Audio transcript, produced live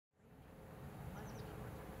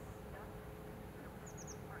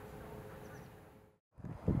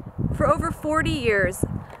For over 40 years,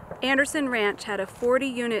 Anderson Ranch had a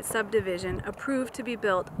 40-unit subdivision approved to be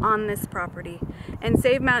built on this property, and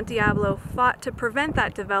Save Mount Diablo fought to prevent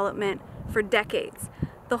that development for decades.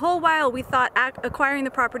 The whole while we thought acquiring the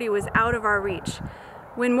property was out of our reach.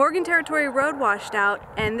 When Morgan Territory Road washed out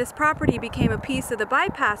and this property became a piece of the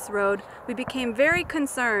bypass road, we became very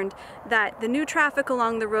concerned that the new traffic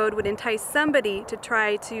along the road would entice somebody to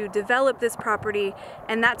try to develop this property,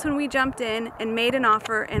 and that's when we jumped in and made an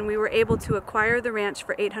offer, and we were able to acquire the ranch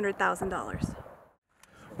for $800,000.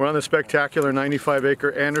 We're on the spectacular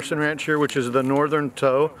 95-acre Anderson Ranch here, which is the northern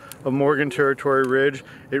toe of Morgan Territory Ridge.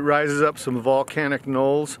 It rises up some volcanic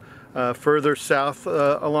knolls further south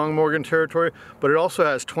along Morgan Territory, but it also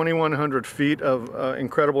has 2,100 feet of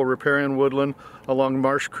incredible riparian woodland along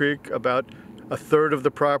Marsh Creek. About a third of the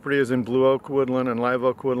property is in blue oak woodland and live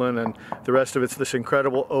oak woodland, and the rest of it's this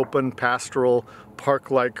incredible open pastoral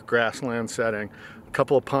park-like grassland setting. A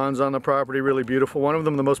couple of ponds on the property, really beautiful. One of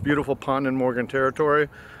them the most beautiful pond in Morgan Territory.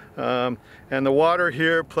 And the water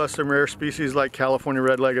here, plus some rare species like California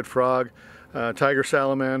red-legged frog, tiger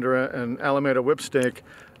salamander, and Alameda whipsnake,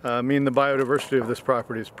 mean the biodiversity of this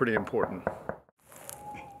property is pretty important.